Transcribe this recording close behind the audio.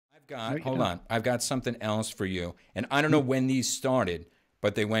Hold on. I've got something else for you. And I don't know when these started,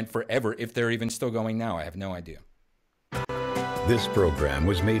 but they went forever. If they're even still going now, I have no idea. This program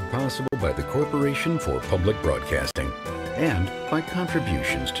was made possible by the Corporation for Public Broadcasting and by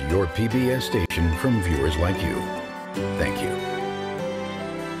contributions to your PBS station from viewers like you. Thank you.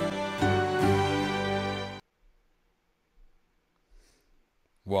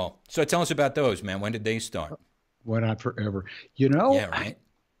 Well, so tell us about those, man. When did they start? Went on forever. You know? Yeah, right?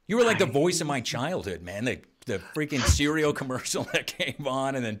 You were like the voice of my childhood, man. The freaking cereal commercial that came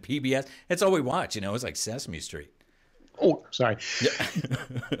on, and then PBS. That's all we watch, you know. It was like Sesame Street. Oh, sorry. Yeah.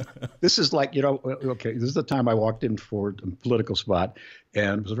 This is like, you know, okay, this is the time I walked in for a political spot,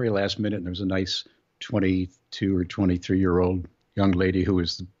 and it was very last minute, and there was a nice 22 or 23-year-old young lady who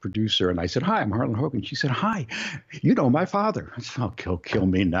was the producer, and I said, "Hi, I'm Harlan Hogan." She said, "Hi, you know my father." I said, "Oh, kill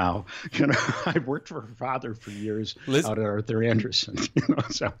me now." You know, I worked for her father for years out at Arthur Anderson. You know,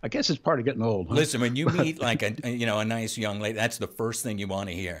 so I guess it's part of getting old. Huh? Listen, when you meet like a nice young lady, that's the first thing you want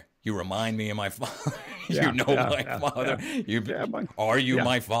to hear. You remind me of my father. You know my father. Are you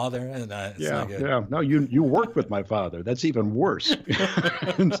my father? And, yeah. No, you worked with my father. That's even worse.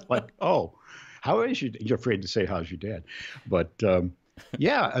 It's like, oh. How is you? You're afraid to say how's your dad, but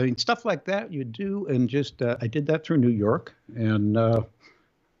yeah, I mean stuff like that you do, and just I did that through New York, and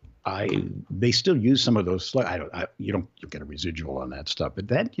they still use some of those. You get a residual on that stuff, but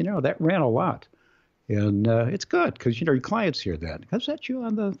that that ran a lot, and it's good because your clients hear that. Is that you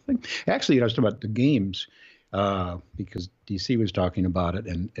on the thing? Actually, I was talking about the games because DC was talking about it,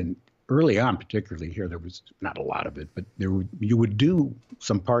 and early on, particularly here, there was not a lot of it, but you would do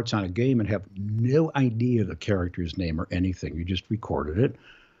some parts on a game and have no idea the character's name or anything. You just recorded it.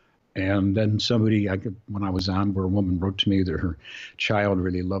 And then when I was on, where a woman wrote to me that her child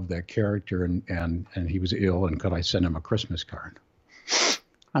really loved that character and he was ill, and could I send him a Christmas card?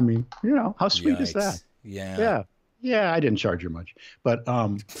 I mean, how sweet is that? Yeah. Yeah, I didn't charge her much. But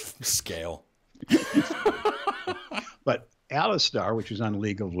scale. But Alistar, which was on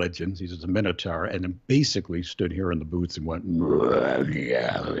League of Legends, he's a Minotaur, and then basically stood here in the booth and went,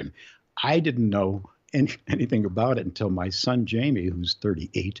 yeah. And I didn't know anything about it until my son Jamie, who's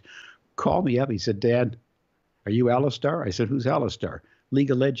 38, called me up. He said, "Dad, are you Alistar?" I said, "Who's Alistar?"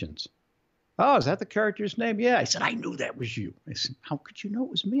 "League of Legends." "Oh, is that the character's name?" "Yeah." I said, "I knew that was you." I said, "How could you know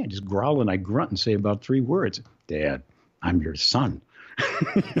it was me?" I just growl and I grunt and say about 3 words. "Dad, I'm your son."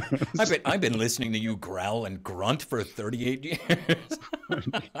 I've been listening to you growl and grunt for 38 years.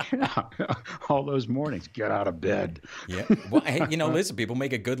 Yeah, all those mornings, get out of bed. Yeah. Well, hey, listen, people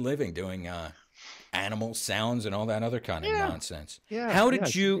make a good living doing animal sounds and all that other kind of nonsense. Yeah. How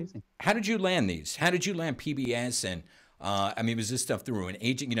did you land these? How did you land PBS? And I mean, was this stuff through an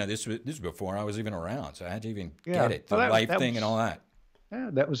agent? This was before I was even around, so I had to even get it. The life thing and all that. Yeah,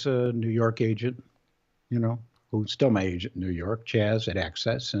 that was a New York agent, who's still my agent in New York, Chaz at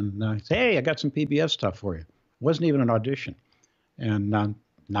Access, and I said, "Hey, I got some PBS stuff for you." It wasn't even an audition. And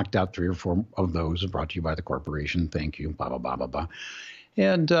knocked out 3 or 4 of those, brought to you by the corporation. Thank you, blah, blah, blah, blah, blah.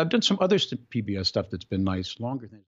 And I've done some other PBS stuff that's been nice, longer than